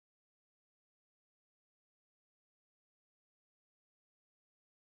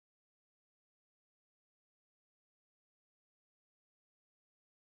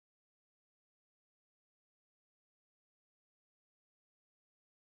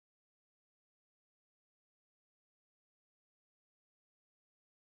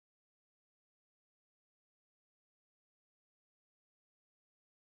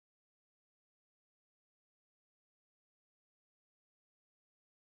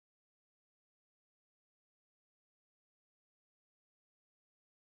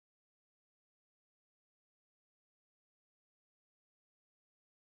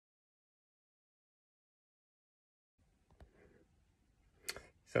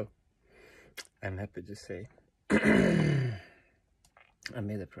I'm happy to say I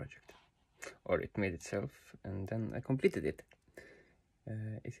made a project, or it made itself, and then I completed it.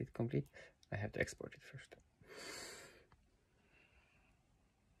 Is it complete? I have to export it first.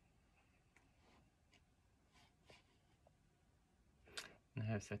 I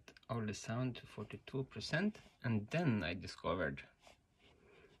have set all the sound to 42%, and then I discovered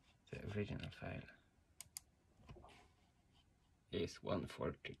the original file is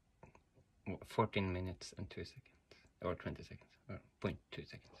 14 minutes and 2 seconds, or 20 seconds, or 0.2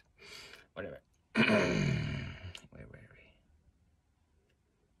 seconds, whatever. Where were we?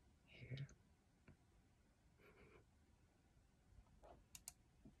 Here.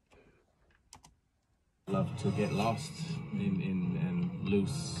 Love to get lost in and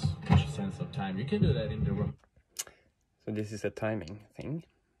lose sense of time. You can do that in the room. So this is a timing thing,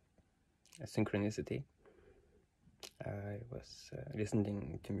 a synchronicity. I was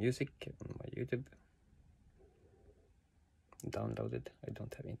listening to music on my YouTube, downloaded. I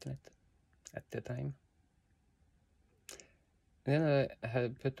don't have internet at the time. And then I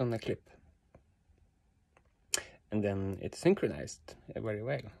had put on a clip, and then it synchronized very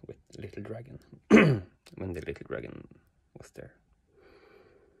well with Little Dragon when the Little Dragon was there.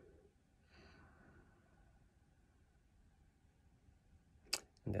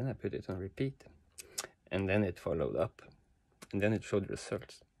 And then I put it on repeat, and then it followed up, and then it showed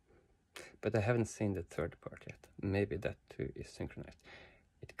results. But I haven't seen the third part yet. Maybe that too is synchronized.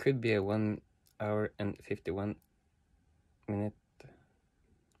 It could be a 1 hour and 51 minute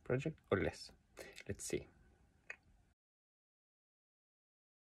project or less. Let's see.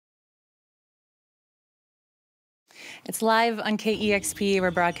 It's live on KEXP. We're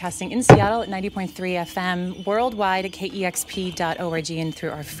broadcasting in Seattle at 90.3 FM, worldwide at kexp.org and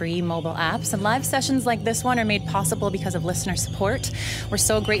through our free mobile apps. And live sessions like this one are made possible because of listener support. We're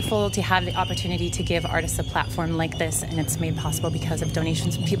so grateful to have the opportunity to give artists a platform like this, and it's made possible because of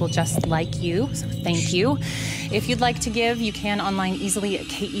donations from people just like you. So thank you. If you'd like to give, you can online easily at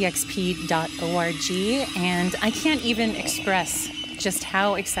kexp.org. And I can't even express just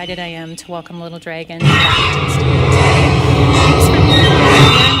how excited I am to welcome Little Dragon back to the studio today.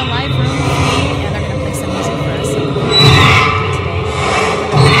 They're in the live room with me, and they're going to play some music for us. So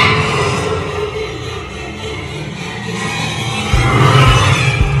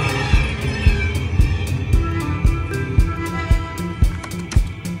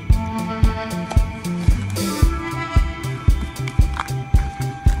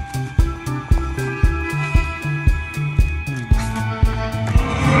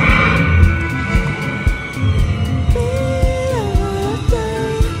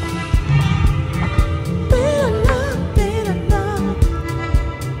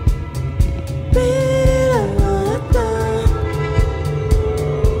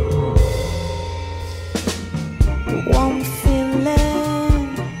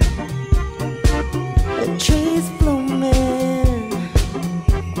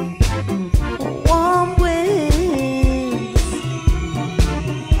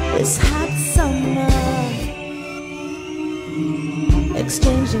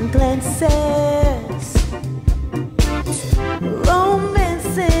exchanging glances,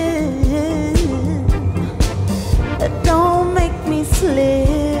 romances that don't make me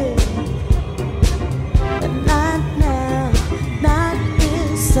slip. Not now, not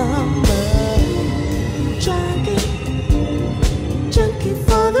in summer. Junkie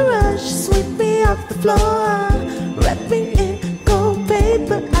for the rush, sweep me off the floor, wrap me in gold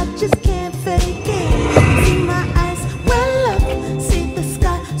paper. I just can't fake it. See my eyes well up, see the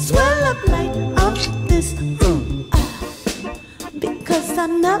sky swell up, light up this room. Because I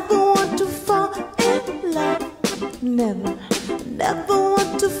never want to fall in love. Never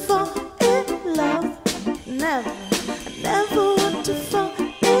want to fall in love. Never want to fall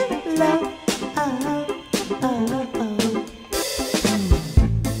in love.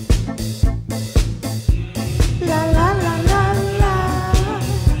 La la la la la.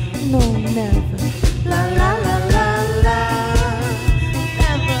 No, never. La la la la la.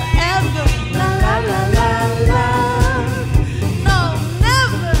 Never ever. La la la la la. No,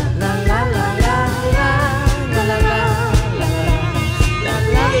 never. La la la la la. La la la la la. La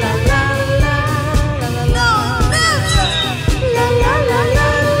la la la la. No, never. La la la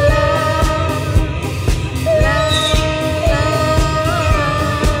la la. La la.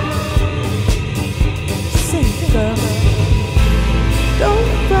 Sing, girl. Don't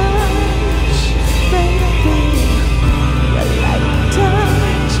rush.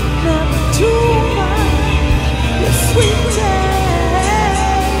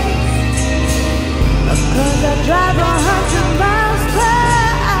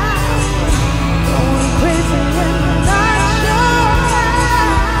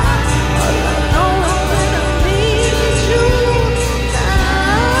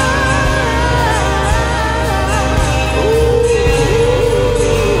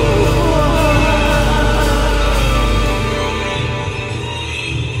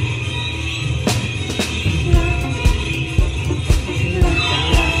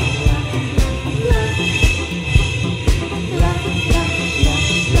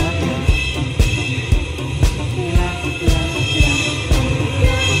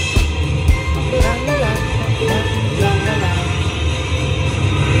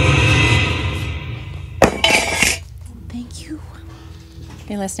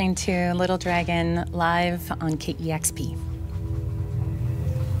 You're listening to Little Dragon live on KEXP.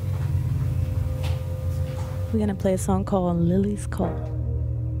 We're gonna play a song called Lily's Call.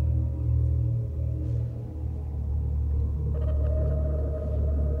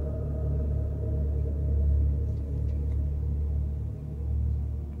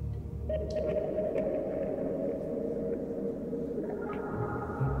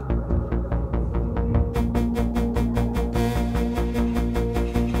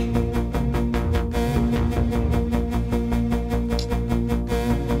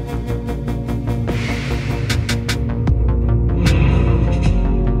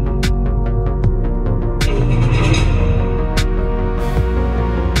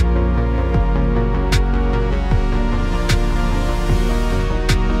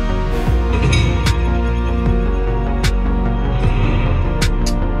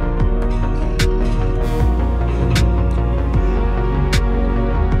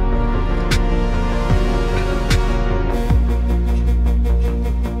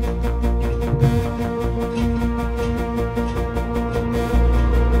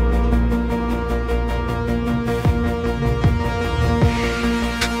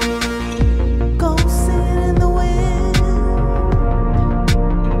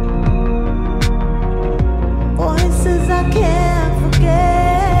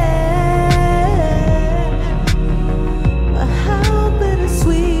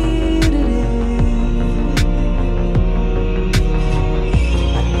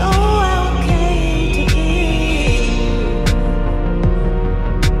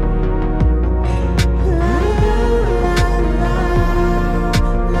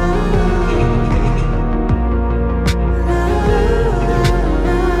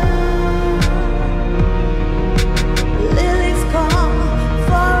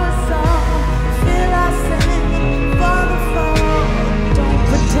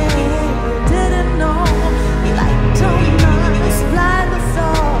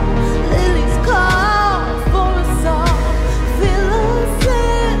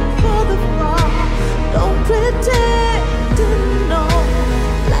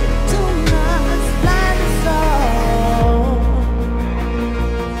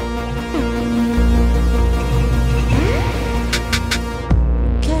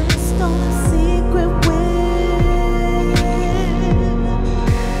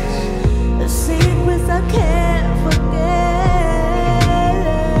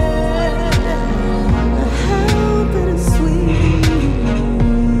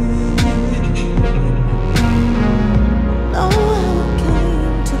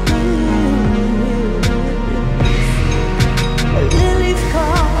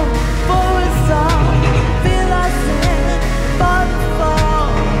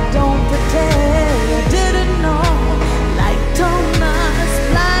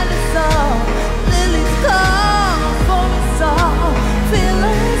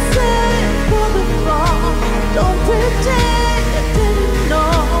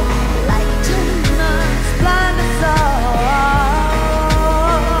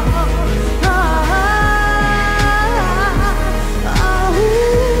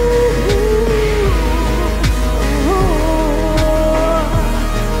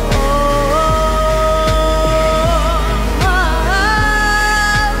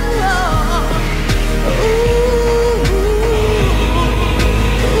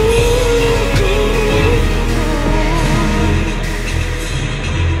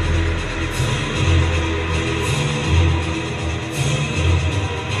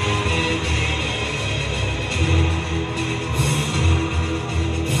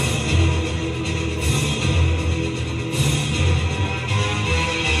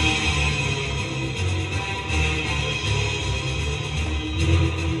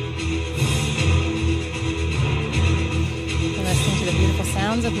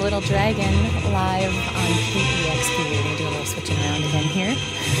 sounds of Little Dragon live on KEXP. We're going to do a little switching around again here.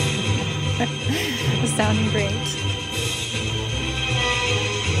 It's sounding great.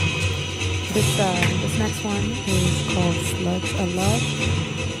 This next one is called Slugs of Love.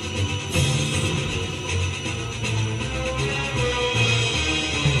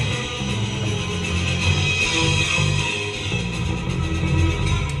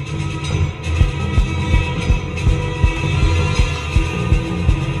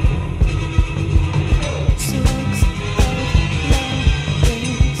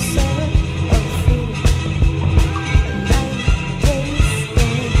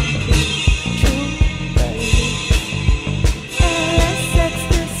 Sex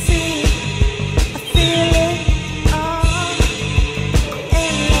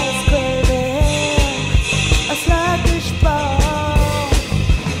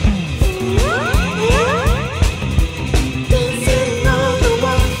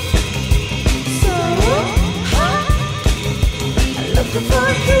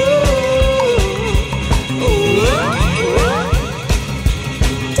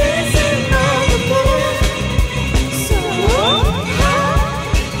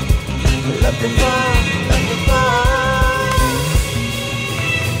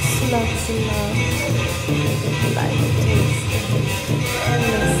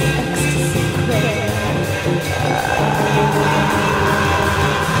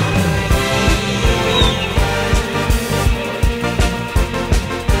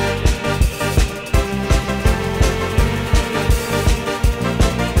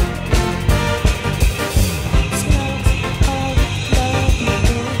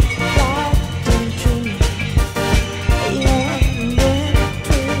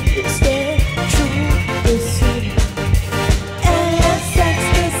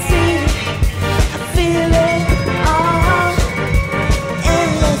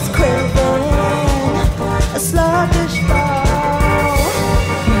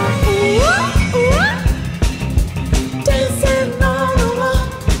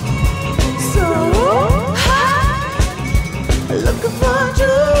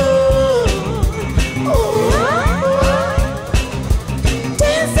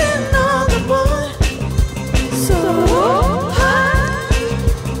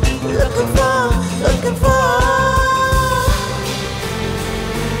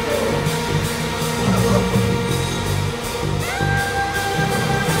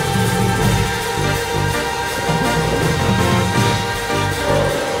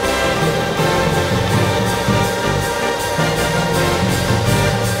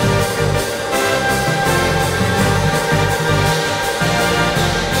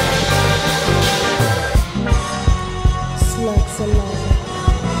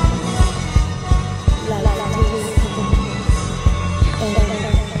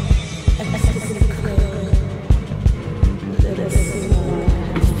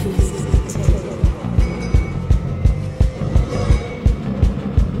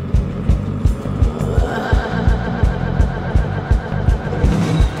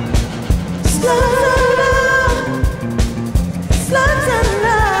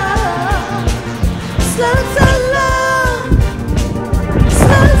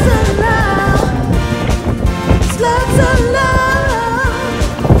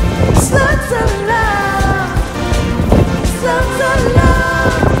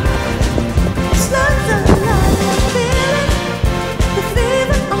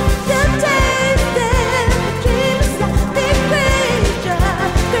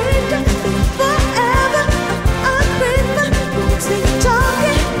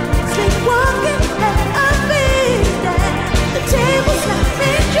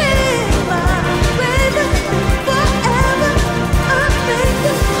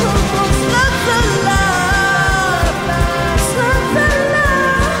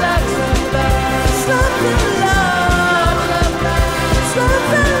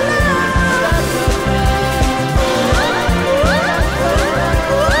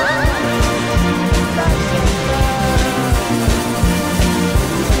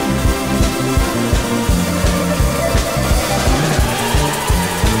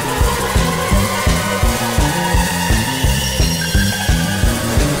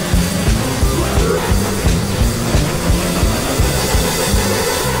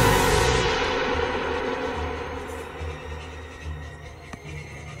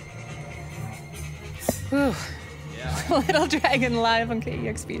Whew. Little Dragon live on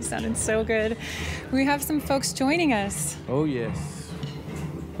KEXP sounded so good. We have some folks joining us. Oh yes,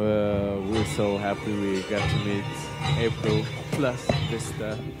 we're so happy we got to meet April plus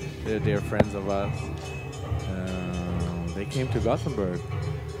Vista. They're dear friends of us. They came to Gothenburg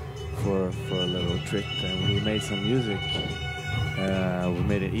for a little trip, and we made some music. We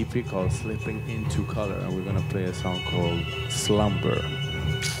made an EP called Slipping Into Color, and we're gonna play a song called Slumber.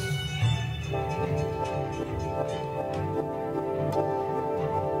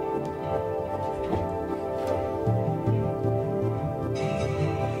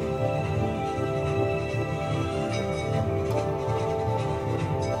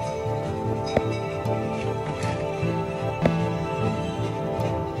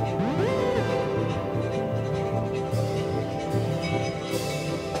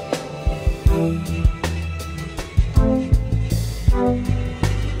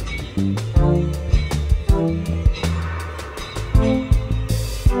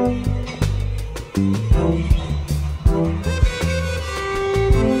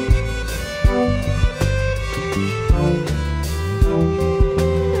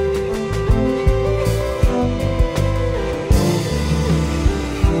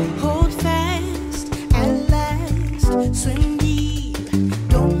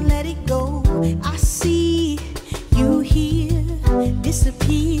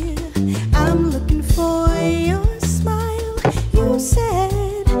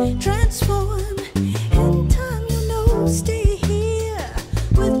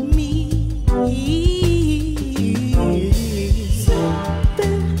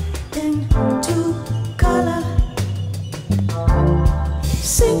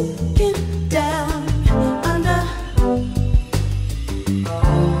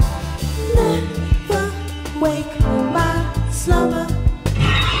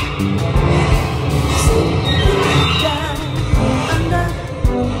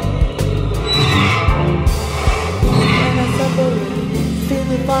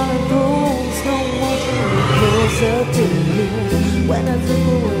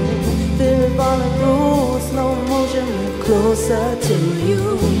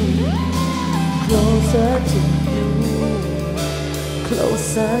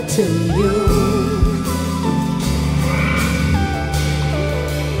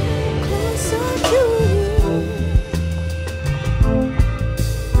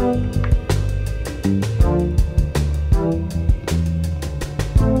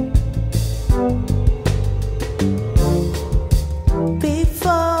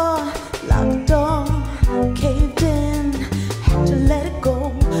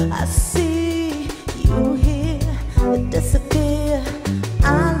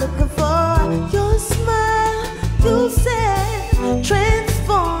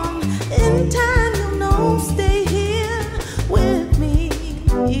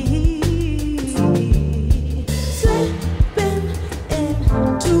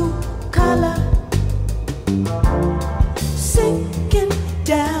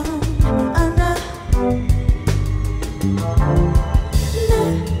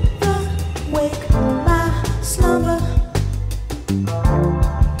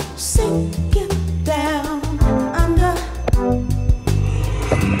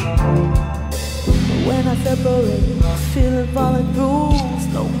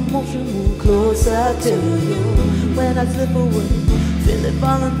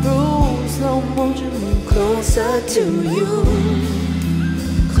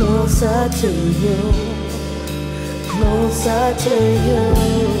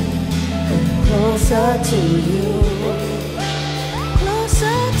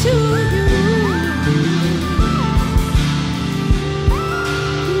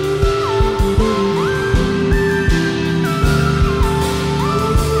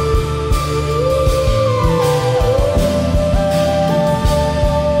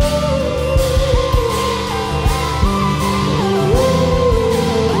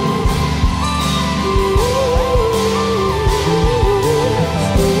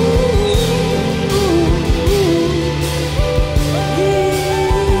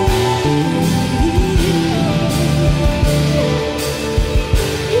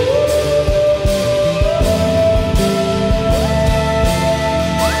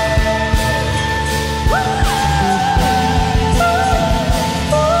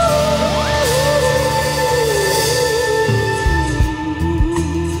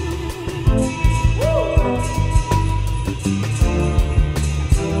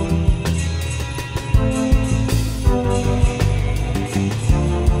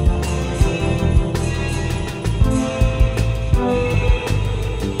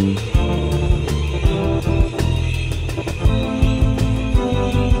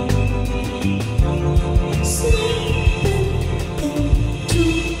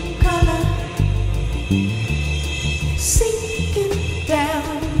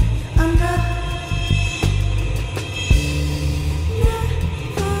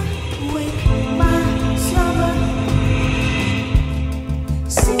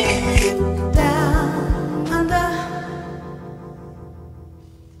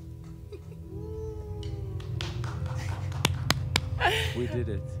 We did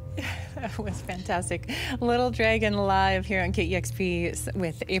it. That was fantastic. Little Dragon live here on KEXP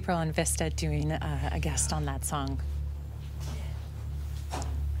with April and Vista doing a guest on that song.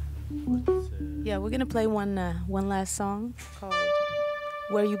 Yeah, we're gonna play one last song called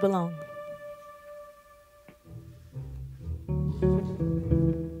 "Where You Belong."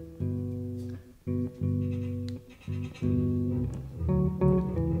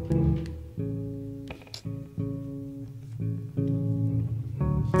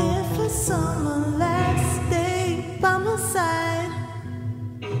 If a summer last day by my side,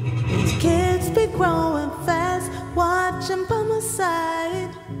 these kids be growing fast, watching by my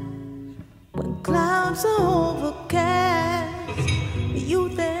side. When clouds are overcast, you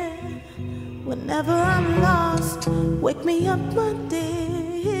there? Whenever I'm lost, wake me up, my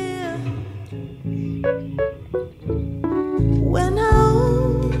dear. When I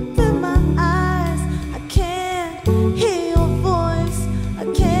open my eyes, I can't hear your voice, I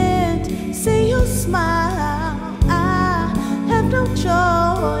can't see your smile. I have no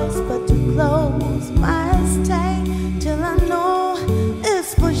choice but to close my eyes tight till I know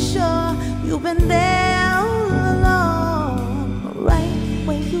it's for sure you've been there all along, right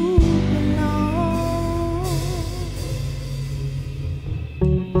where you belong.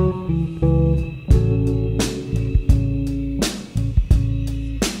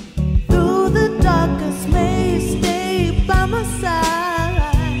 Through the darkest maze, stay by my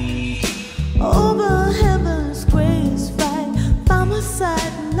side. Over heaven's grace, right by my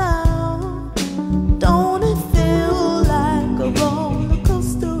side now. Don't it feel like a roller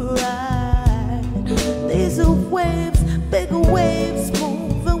coaster ride? These are waves, bigger waves,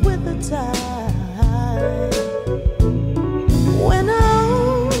 moving with the tide. When I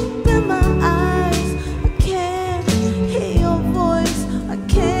open my eyes, I can't hear your voice, I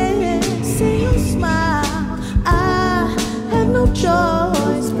can't see your smile. I have no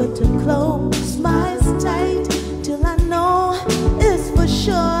choice but to close my eyes tight till I know it's for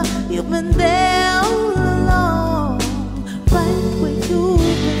sure you've been there all along, right where you belong.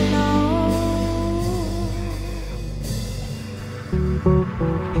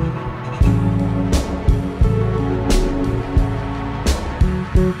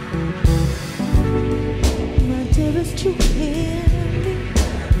 My dearest, you hear me?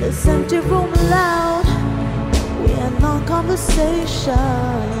 This empty room loud. We had long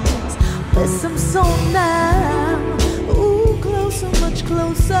conversations. Listen so now. Ooh, closer, much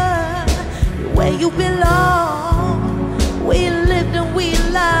closer. Where you belong. We lived and we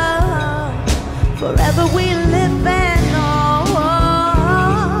loved. Forever we live and all.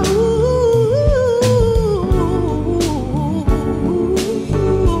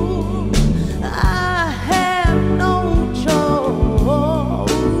 I have no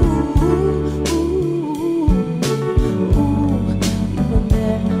choice. You've been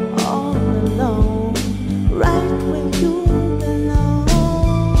there all alone, right where you belong.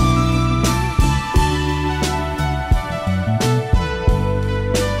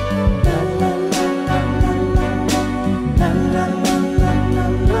 La la la la la la la la la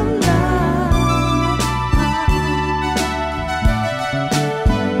la la.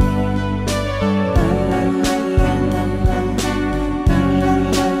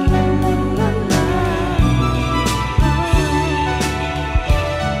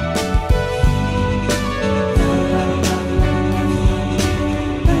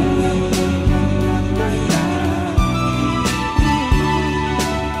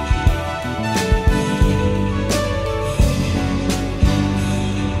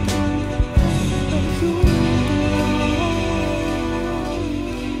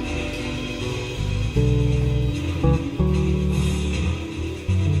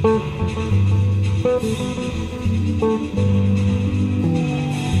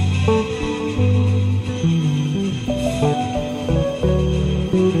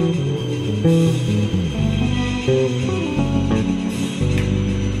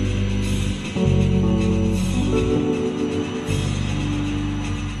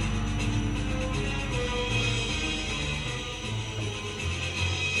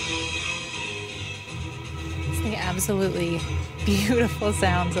 It's the absolutely beautiful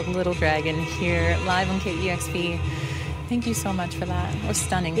sounds of Little Dragon here live on KEXP. Thank you so much for that. It was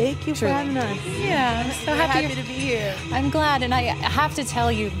stunning. Thank you for Truly. having us. Yeah, I'm so We're happy. happy to be here. I'm glad, and I have to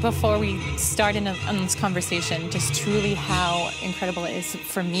tell you before we start on this conversation, just truly how incredible it is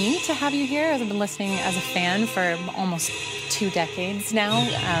for me to have you here. As I've been listening as a fan for almost 2 decades now,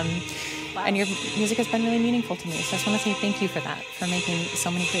 and your music has been really meaningful to me. So I just want to say thank you for that, for making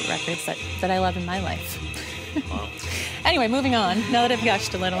so many great records that I love in my life. Wow. Anyway, moving on, now that I've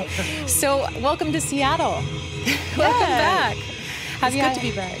gushed a little. So welcome to Seattle. Welcome back. Have It's good to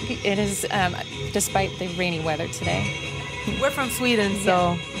be back. It is, despite the rainy weather today. We're from Sweden,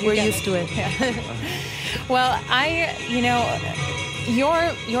 so Yeah, we're get used to it. Well,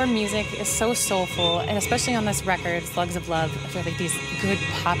 your music is so soulful, and especially on this record, Slugs of Love, I feel like these good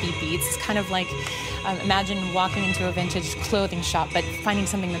poppy beats. It's kind of like, imagine walking into a vintage clothing shop, but finding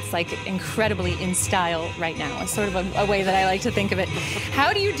something that's like incredibly in style right now. It's sort of a way that I like to think of it.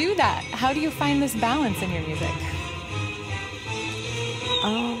 How do you do that? How do you find this balance in your music?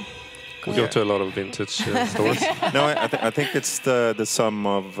 We go to a lot of vintage stores. No, I think it's the sum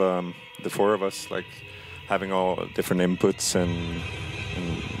of the four of us, like having all different inputs and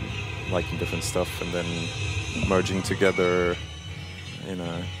liking different stuff, and then merging together in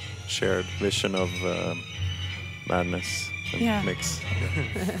a shared vision of madness and mix.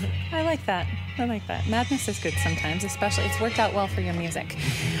 Yeah. I like that. I like that. Madness is good sometimes, especially. It's worked out well for your music.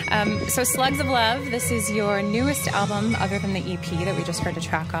 So Slugs of Love, this is your newest album other than the EP that we just heard a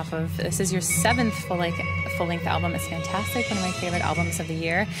track off of. This is your 7th full-length album. It's fantastic, one of my favorite albums of the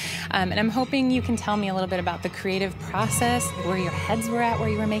year. And I'm hoping you can tell me a little bit about the creative process, where your heads were at, where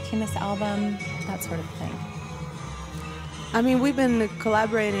you were making this album, that sort of thing. I mean, we've been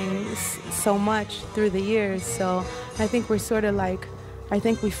collaborating so much through the years, so I think we're sort of like, I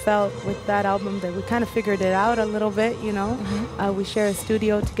think we felt with that album that we kind of figured it out a little bit, you know. We share a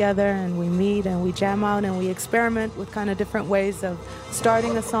studio together, and we meet and we jam out and we experiment with kind of different ways of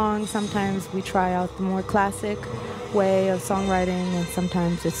starting a song. Sometimes we try out the more classic way of songwriting, and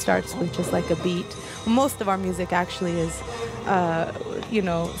sometimes it starts with just like a beat. Most of our music actually is, you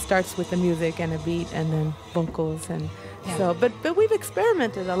know, starts with the music and a beat and then vocals and so. But we've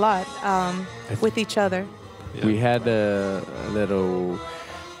experimented a lot with each other. Yeah. We had a little.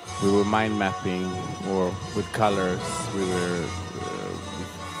 We were mind mapping, or with colors. We were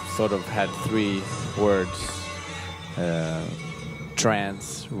sort of had 3 words: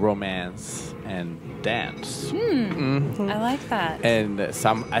 trance, romance, and dance. I like that. And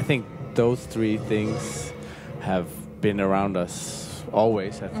I think those 3 things have been around us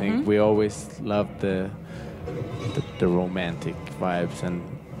always. I think we always loved the romantic vibes, and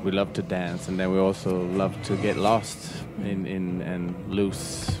we love to dance, and then we also love to get lost in and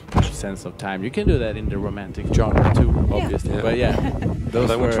lose sense of time. You can do that in the romantic genre too, obviously. Yeah. But yeah, those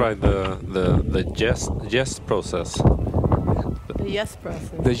then were we tried the yes process. The yes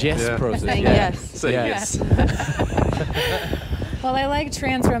process. the yes process. Saying Yeah. yes. Say yes. Well, I like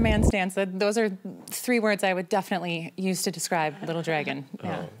trance, romance, dance. Those are 3 words I would definitely use to describe Little Dragon.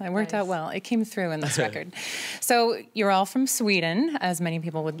 Yeah, it worked out well. It came through in this record. So you're all from Sweden, as many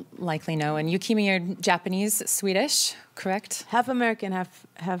people would likely know. And Yukimi, you're Japanese, Swedish, correct? Half American,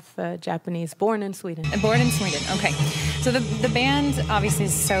 half Japanese. Born in Sweden. Born in Sweden. Okay. So the band obviously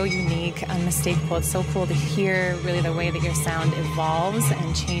is so unique, unmistakable. It's so cool to hear really the way that your sound evolves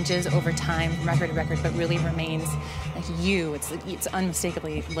and changes over time, from record to record, but really remains like you. It's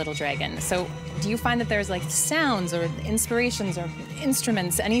unmistakably Little Dragon. So do you find that there's like sounds or inspirations or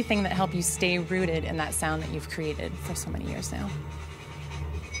instruments, anything that help you stay rooted in that sound that you've created for so many years now?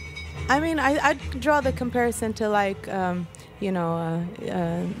 I mean, I draw the comparison to like, you know,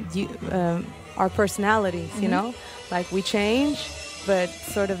 our personalities, you know? Like we change, but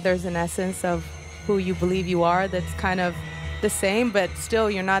sort of there's an essence of who you believe you are that's kind of the same, but still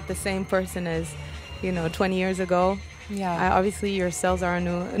you're not the same person as, you know, 20 years ago. Yeah. Obviously your cells are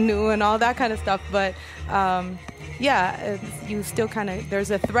new and all that kind of stuff, but yeah, you still kind of,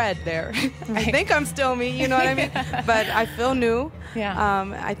 there's a thread there. Right. I think I'm still me, you know what I mean? But I feel new. Yeah.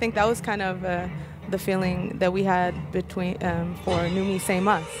 I think that was kind of the feeling that we had between for New Me, Same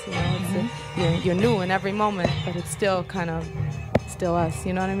Us. You know, it's you're new in every moment, but it's still kind of still us.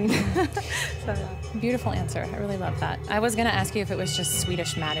 You know what I mean? So, yeah. Beautiful answer. I really love that. I was going to ask you if it was just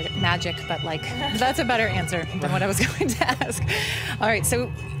Swedish magic, but like that's a better answer than what I was going to ask. All right, so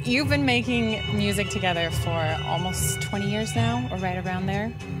you've been making music together for almost 20 years now, or right around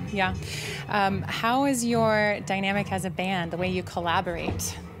there. Yeah. How is your dynamic as a band, the way you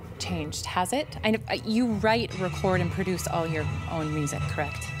collaborate, changed? Has it? You write, record, and produce all your own music,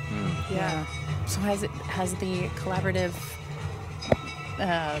 correct? Yeah. So has the collaborative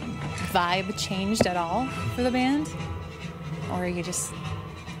vibe changed at all for the band, or are you just?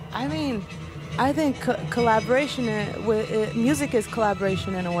 I mean, I think collaboration with music is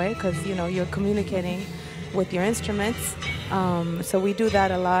collaboration in a way, because you know you're communicating with your instruments. So we do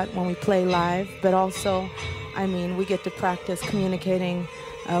that a lot when we play live, but also, I mean, we get to practice communicating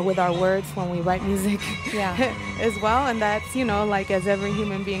with our words when we write music as well. And that's, you know, like as every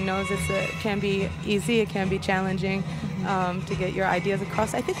human being knows, it can be easy, it can be challenging to get your ideas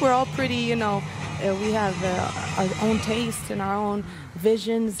across. I think we're all pretty, you know, we have our own taste and our own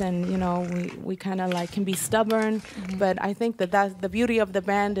visions, and you know, we kind of like can be stubborn. But I think that's the beauty of the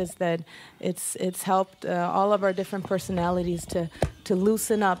band, is that it's helped all of our different personalities to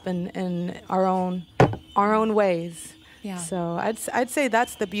loosen up in our own ways. Yeah. So I'd say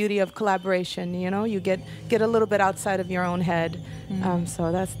that's the beauty of collaboration. You know, you get a little bit outside of your own head.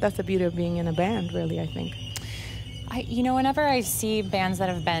 So that's the beauty of being in a band, really, I think. You know, whenever I see bands that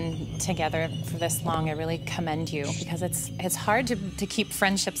have been together for this long, I really commend you, because it's hard to keep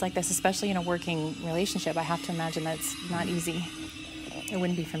friendships like this, especially in a working relationship. I have to imagine that it's not easy. It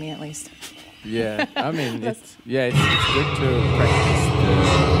wouldn't be for me, at least. Yeah, I mean, it's good to practice the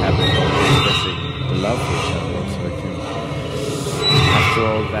habit of expressing the love for each other. Also, after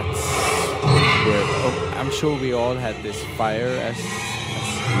all, that's where I'm sure we all had this fire as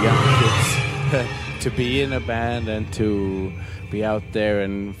young kids to be in a band and to be out there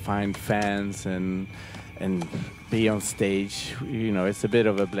and find fans and be on stage. You know, it's a bit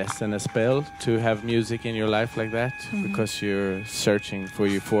of a blessing, a spell to have music in your life like that, because you're searching for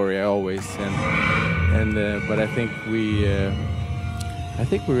euphoria always. But I think we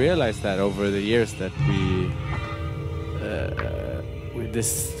realized that over the years that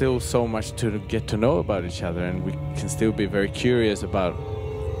there's still so much to get to know about each other, and we can still be very curious about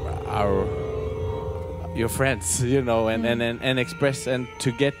your friends, you know, and express, and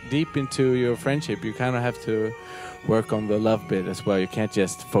to get deep into your friendship, you kind of have to work on the love bit as well. You can't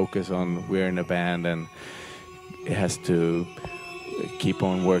just focus on we're in a band and it has to keep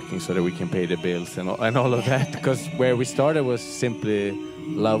on working so that we can pay the bills and all of that, because where we started was simply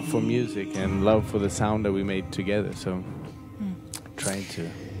love for music and love for the sound that we made together. So trying to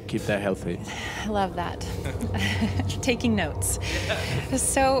keep that healthy. I love that. Taking notes.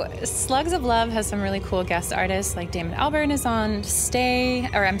 So Slugs of Love has some really cool guest artists, like Damon Albarn is on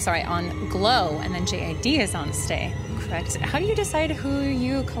on Glow, and then JID is on Stay. Correct. How do you decide who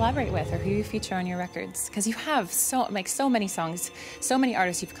you collaborate with or who you feature on your records? Because you have so many songs, so many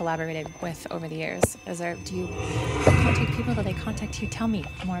artists you've collaborated with over the years. Do you contact people? Do they contact you? Tell me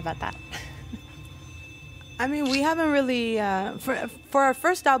more about that. I mean, we haven't really, for our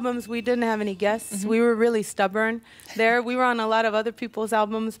first albums, we didn't have any guests. We were really stubborn there. We were on a lot of other people's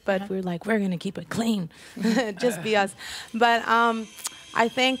albums, but we were like, we're going to keep it clean, just be us. But I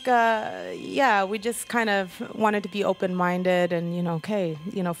think, we just kind of wanted to be open-minded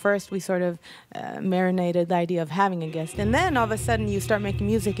and, first we sort of marinated the idea of having a guest. And then all of a sudden you start making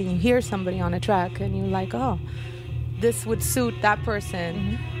music and you hear somebody on a track and you're like, oh, this would suit that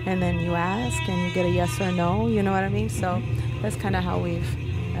person. And then you ask and you get a yes or no, you know what I mean? So that's kind of how we've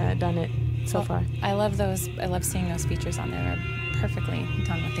done it so far. I love those. I love seeing those features on there. They're perfectly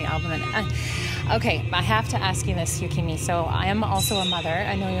done with the album. And okay, I have to ask you this, Yukimi. So I am also a mother.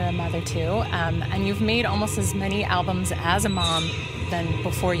 I know you're a mother too. And you've made almost as many albums as a mom than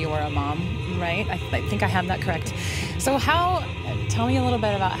before you were a mom, right? I think I have that correct. So tell me a little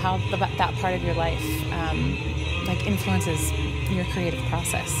bit about how that part of your life influences your creative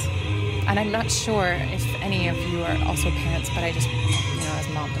process. And I'm not sure if any of you are also parents, but I just, as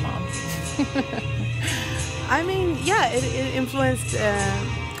mom to mom. I mean, yeah, it influenced,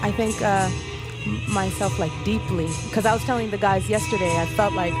 I think, myself deeply. Because I was telling the guys yesterday, I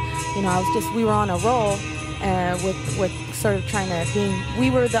felt like, we were on a roll with sort of trying to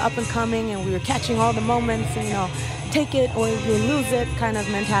we were the up and coming and we were catching all the moments and, take it or you lose it kind of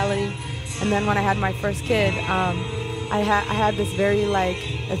mentality. And then when I had my first kid, I had this very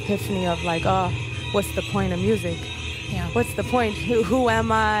epiphany of oh, what's the point of music? Yeah. What's the point? Who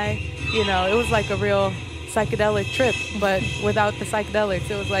am I? It was like a real psychedelic trip, but without the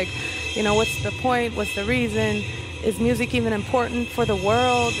psychedelics. It was what's the point? What's the reason? Is music even important for the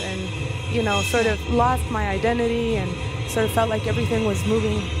world? And, sort of lost my identity and sort of felt like everything was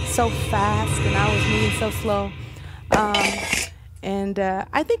moving so fast and I was moving so slow. And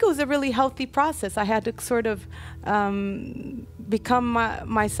I think it was a really healthy process. I had to sort of become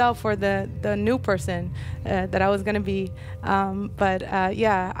myself, or the new person that I was going to be.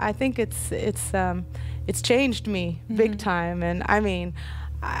 I think it's changed me big time. And I mean,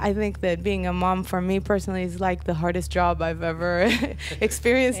 I think that being a mom for me personally is the hardest job I've ever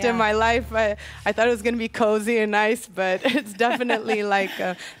experienced in my life. I thought it was going to be cozy and nice, but it's definitely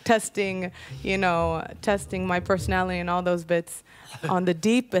testing my personality and all those bits on the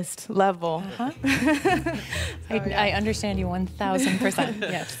deepest level. I understand you 1,000%.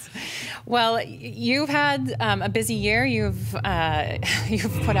 Yes. Well, you've had a busy year. You've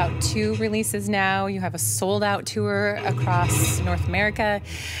put out 2 releases now. You have a sold-out tour across North America.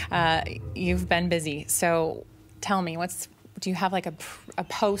 You've been busy. So tell me, what's do you have like a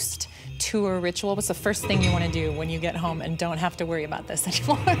post-tour ritual? What's the first thing you want to do when you get home and don't have to worry about this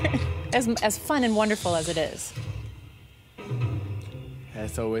anymore? as fun and wonderful as it is.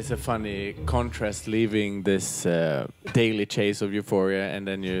 It's always a funny contrast leaving this daily chase of euphoria, and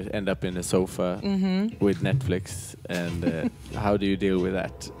then you end up in a sofa with Netflix. And how do you deal with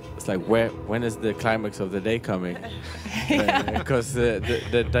that? It's like, when is the climax of the day coming? Because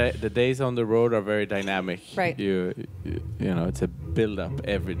the days on the road are very dynamic. Right. You know, it's a build-up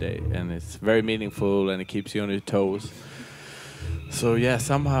every day, and it's very meaningful, and it keeps you on your toes. So yeah,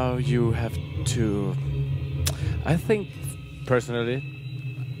 somehow you have to. I think personally,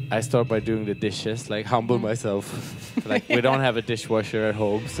 I start by doing the dishes, like humble myself. Like we don't have a dishwasher at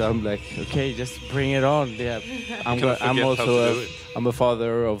home, so I'm like, okay, just bring it on. Yeah, I'm also I'm a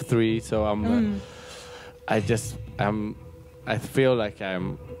father of 3, so I feel like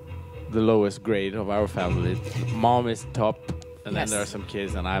I'm the lowest grade of our family. Mom is top, and then there are some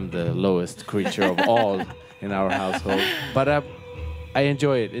kids, and I'm the lowest creature of all in our household. But I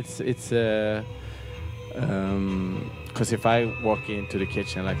enjoy it. It's because if I walk into the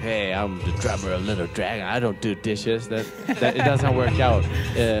kitchen like, hey, I'm the drummer of Little Dragon, I don't do dishes, that it doesn't work out.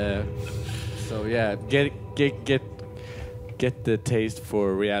 So yeah, get the taste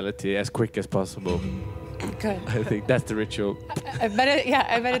for reality as quick as possible. Good. I think that's the ritual. I bet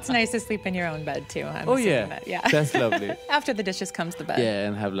it's nice to sleep in your own bed too. Yeah, that's lovely. After the dishes comes the bed. Yeah,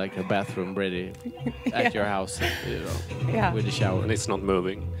 and have like a bathroom ready at your house, with a shower. And it's not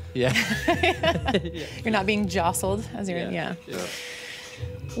moving. Yeah. You're not being jostled as you're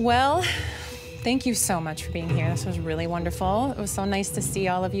Well, thank you so much for being here. This was really wonderful. It was so nice to see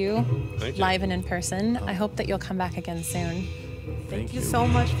all of you live and in person. I hope that you'll come back again soon. Thank you so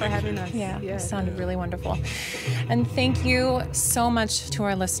much for having us. Yeah, it sounded really wonderful. And thank you so much to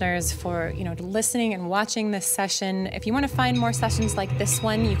our listeners for, listening and watching this session. If you want to find more sessions like this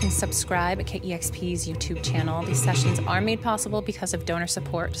one, you can subscribe at KEXP's YouTube channel. These sessions are made possible because of donor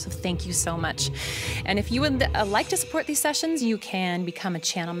support, so thank you so much. And if you would like to support these sessions, you can become a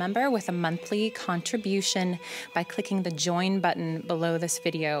channel member with a monthly contribution by clicking the join button below this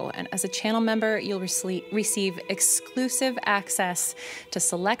video. And as a channel member, you'll receive exclusive access to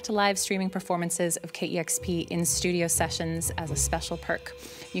select live streaming performances of KEXP in studio sessions as a special perk.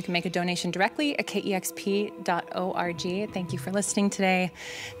 You can make a donation directly at kexp.org. Thank you for listening today.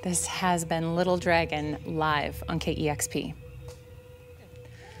 This has been Little Dragon live on KEXP.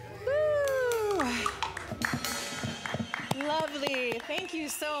 Woo! Lovely. Thank you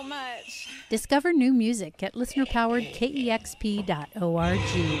so much. Discover new music at listener-powered kexp.org.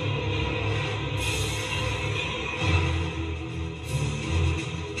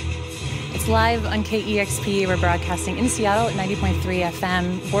 It's live on KEXP. We're broadcasting in Seattle at 90.3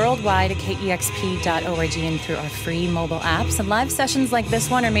 FM, worldwide at kexp.org and through our free mobile apps. And live sessions like this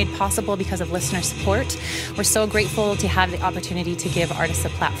one are made possible because of listener support. We're so grateful to have the opportunity to give artists a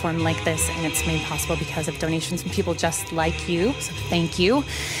platform like this, and it's made possible because of donations from people just like you. So thank you.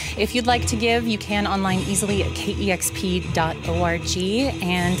 If you'd like to give, you can online easily at kexp.org.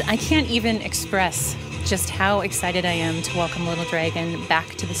 And I can't even express just how excited I am to welcome Little Dragon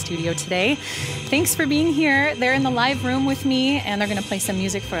back to the studio today. Thanks for being here. They're in the live room with me, and they're going to play some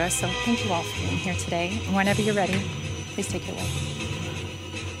music for us. So thank you all for being here today. And whenever you're ready, please take it away.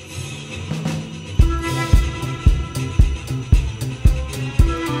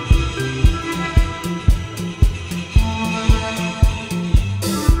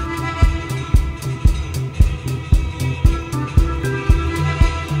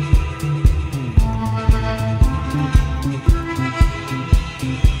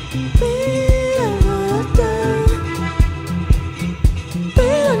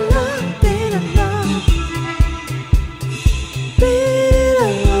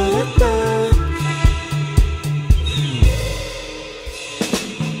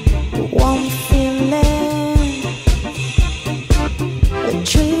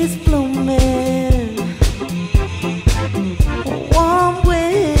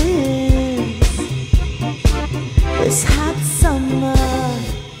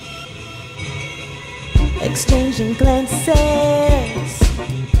 Exchanging glances,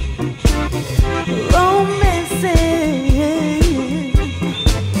 romances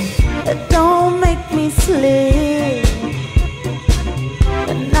that don't make me sleep.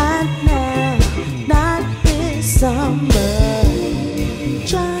 And not now, not this summer.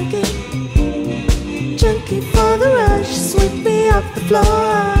 Junkie for the rush, sweep me off the floor.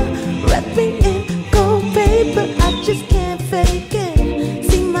 Wrap me in gold paper, I just can't fake it.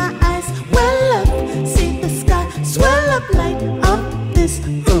 See my eyes well up, see the sky swell up, light up this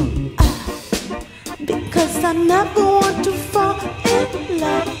because I never want to fall.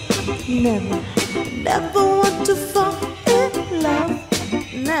 never, never want to fall in love.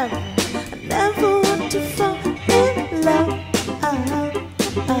 Never, never want to fall in love.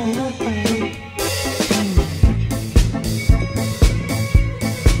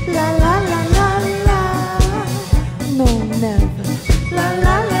 La la la la la. No, never. La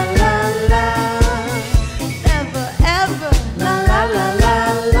la la la la. Never ever. La la la la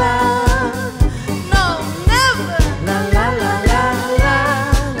la. No, never. La la la la la.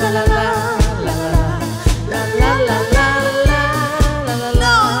 La la la la la. La la la la la.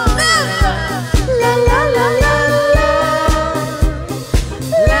 No, never. La la la la la.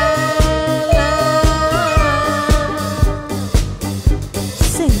 La la.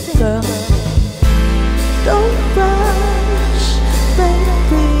 Sing, girl. Don't rush,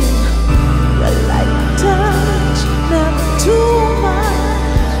 baby. Your light touch, never too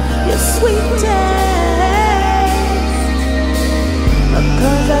much. Your sweet taste.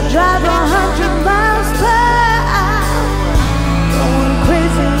 Because I drive 100 miles per hour, going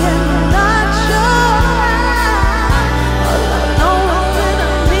crazy and you're not sure. All I know is that I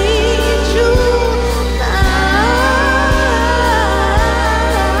need you now.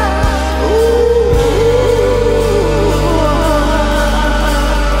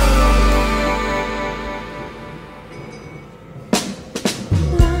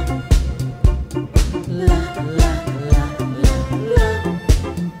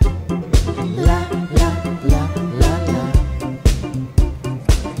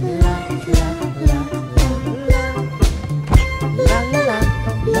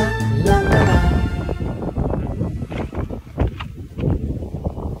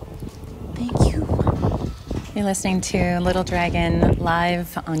 Thank you. You're listening to Little Dragon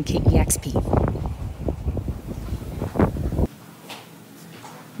live on KEXP.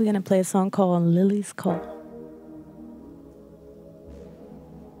 We're gonna play a song called Lily's Call.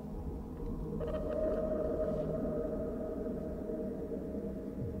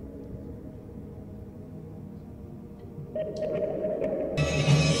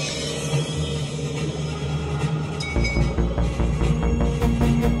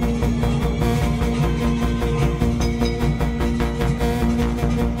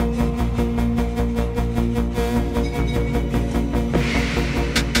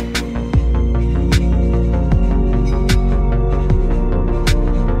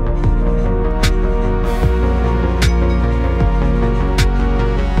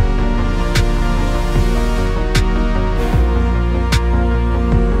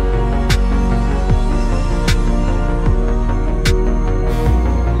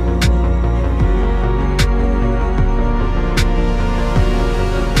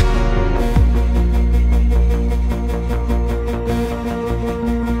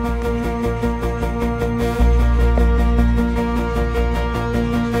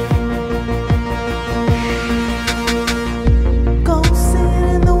 Go sing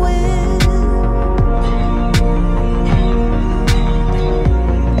in the wind.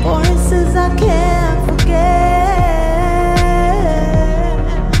 Voices I can't forget.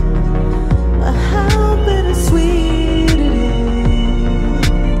 But how bittersweet it is.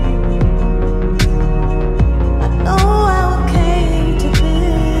 I know how it came to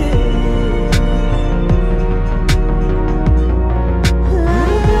this. La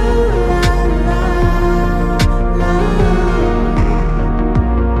la la la la.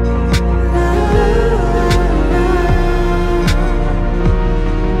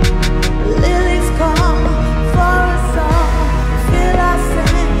 Lily's call for us all. Feel I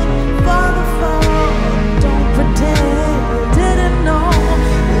sing for the fall. Don't pretend you didn't know.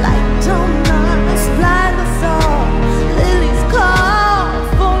 Light on us, blind us all. Lily's call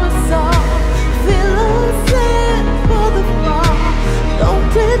for us all. Feel us sing for the fall. Don't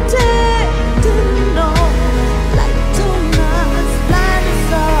pretend you didn't know. Light on us, blind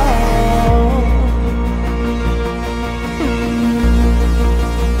us all.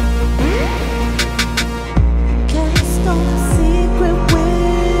 Cast on a secret wish.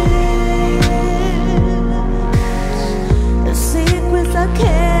 The secrets I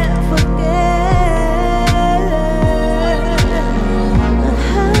can't forget. But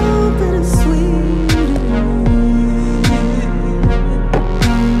how bittersweet it is.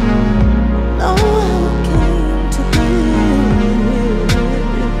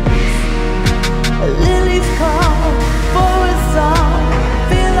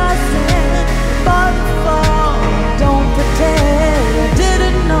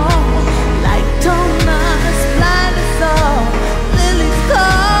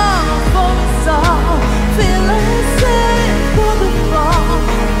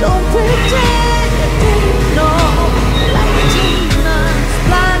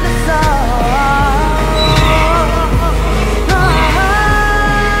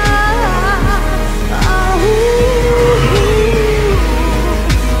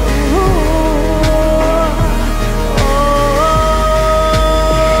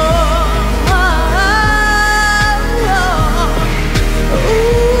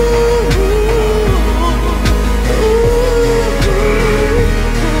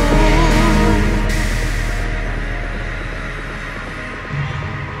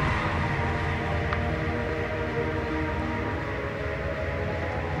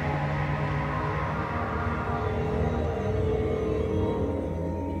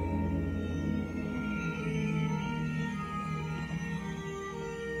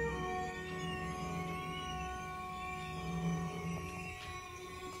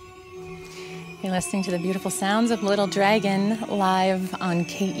 You're listening to the beautiful sounds of Little Dragon live on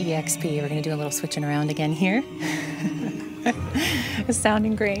KEXP. We're going to do a little switching around again here. It's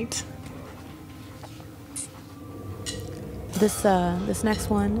sounding great. This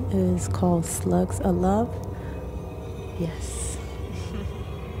next one is called Slugs of Love. Yes.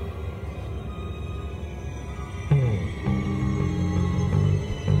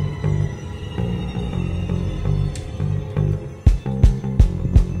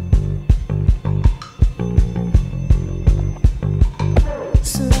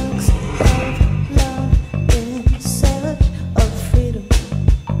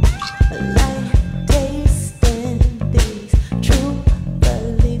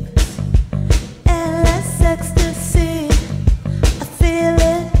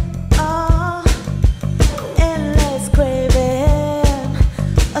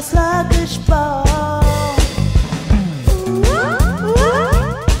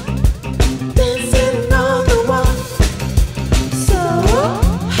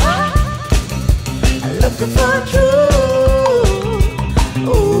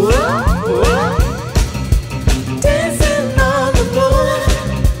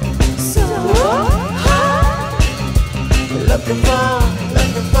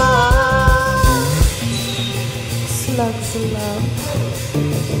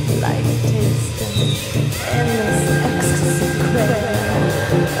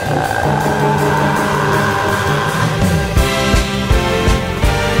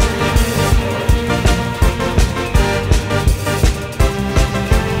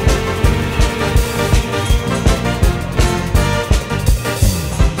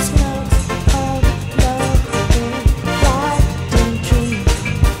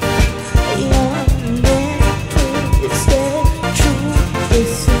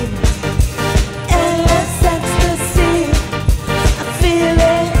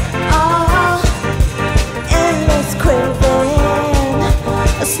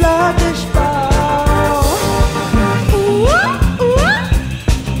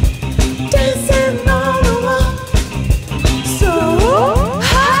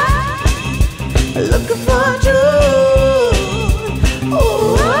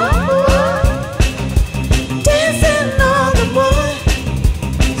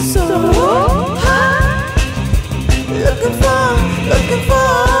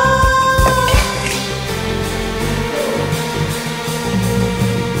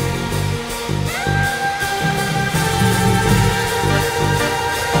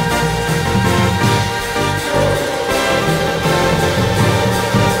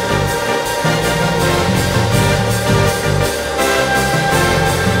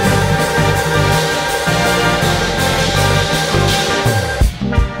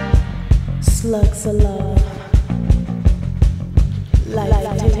 Slugs of love,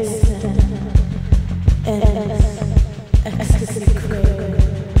 like tasting and ecstasy craving.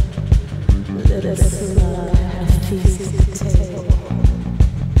 Little slug have feasted the table.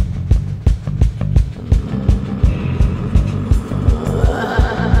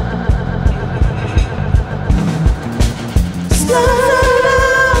 Slugs of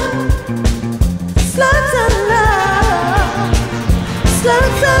love, slugs of love,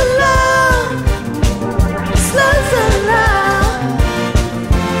 slugs of love. Slugs of love,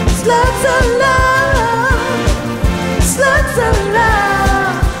 slugs of love, slugs of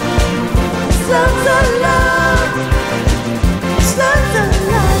love, slugs of love, slugs of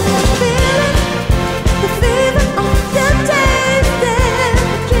love. You feel it, the fever of your taste, and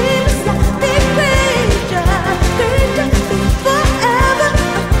the dream is like big creature, forever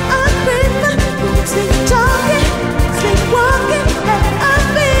ungrateful. Sleep talking, sleep walking, and I'm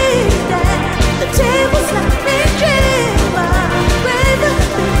feeding. The table's like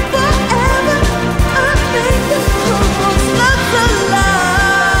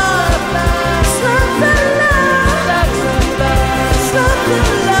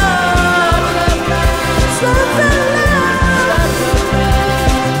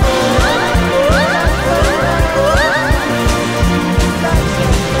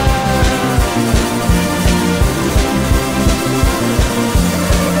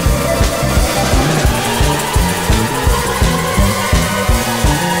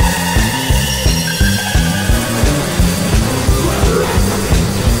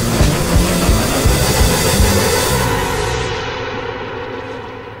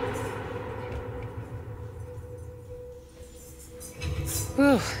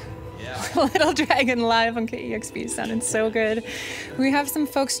Little Dragon live on KEXP sounded so good. We have some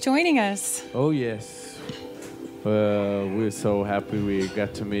folks joining us. Oh yes, we're so happy we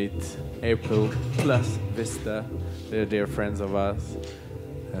got to meet April plus Vista. They're dear friends of us.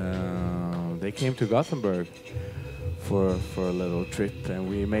 they came to Gothenburg for a little trip, and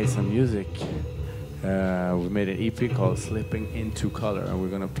we made some music. We made an EP called Slipping Into Color, and we're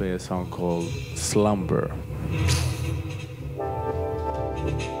gonna play a song called Slumber.